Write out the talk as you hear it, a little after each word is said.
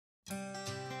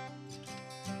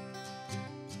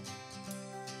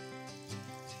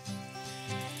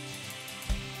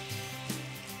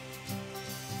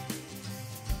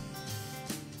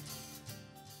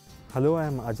Hello, I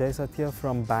am Ajay Satya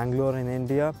from Bangalore in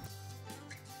India.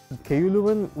 KU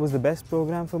Leuven was the best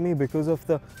program for me because of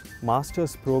the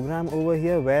master's program over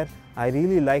here, where I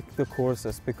really like the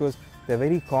courses because they're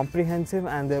very comprehensive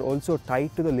and they're also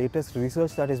tied to the latest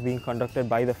research that is being conducted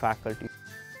by the faculty.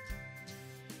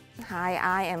 Hi,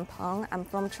 I am Peng. I'm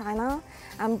from China.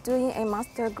 I'm doing a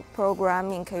master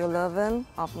program in KU Leuven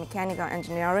of mechanical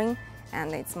engineering,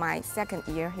 and it's my second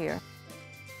year here.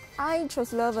 I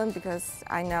chose Leuven because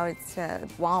I know it's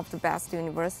one of the best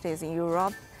universities in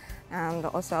Europe and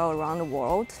also around the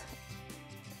world.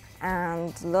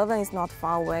 And Leuven is not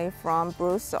far away from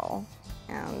Brussels,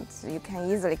 and you can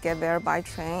easily get there by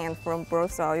train, and from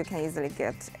Brussels you can easily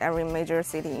get every major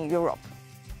city in Europe.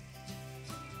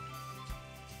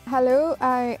 Hello,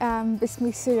 I am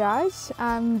Bismi Siraj.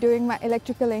 I'm doing my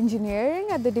electrical engineering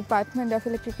at the Department of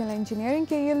Electrical Engineering,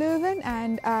 KU Leuven,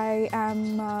 and I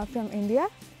am from India.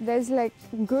 There's like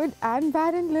good and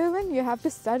bad in Leuven. You have to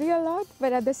study a lot,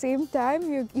 but at the same time,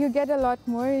 you get a lot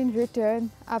more in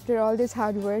return after all this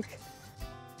hard work.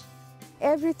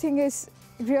 Everything is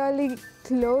really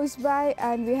close by,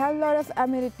 and we have a lot of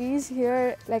amenities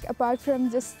here. Like apart from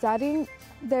just studying,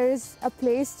 there is a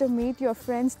place to meet your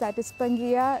friends, that is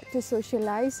Pangia, to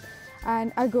socialize,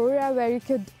 and Agora, where you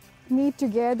could meet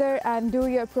together and do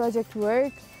your project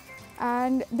work.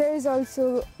 And there is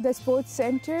also the sports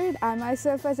center. I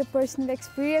myself, as a personal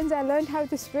experience, I learned how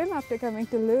to swim after coming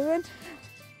to Leuven.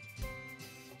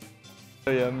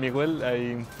 I am Miguel.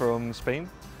 I'm from Spain.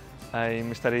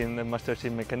 I'm studying a master's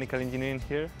in mechanical engineering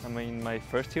here. I'm in my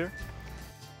first year.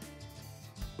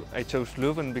 I chose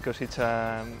Leuven because it's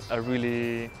a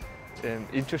really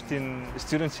interesting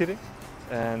student city,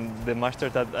 and the master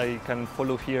that I can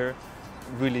follow here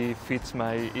really fits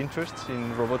my interests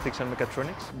in robotics and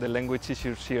mechatronics. The language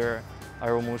issues here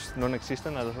are almost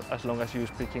non-existent as long as you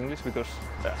speak English, because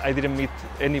I didn't meet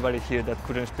anybody here that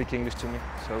couldn't speak English to me,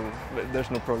 so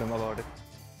there's no problem about it.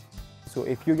 So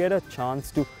if you get a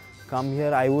chance to come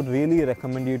here, I would really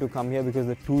recommend you to come here, because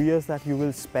the 2 years that you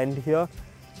will spend here,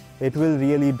 it will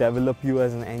really develop you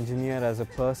as an engineer, as a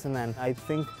person, and I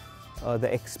think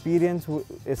the experience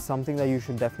is something that you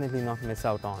should definitely not miss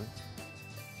out on.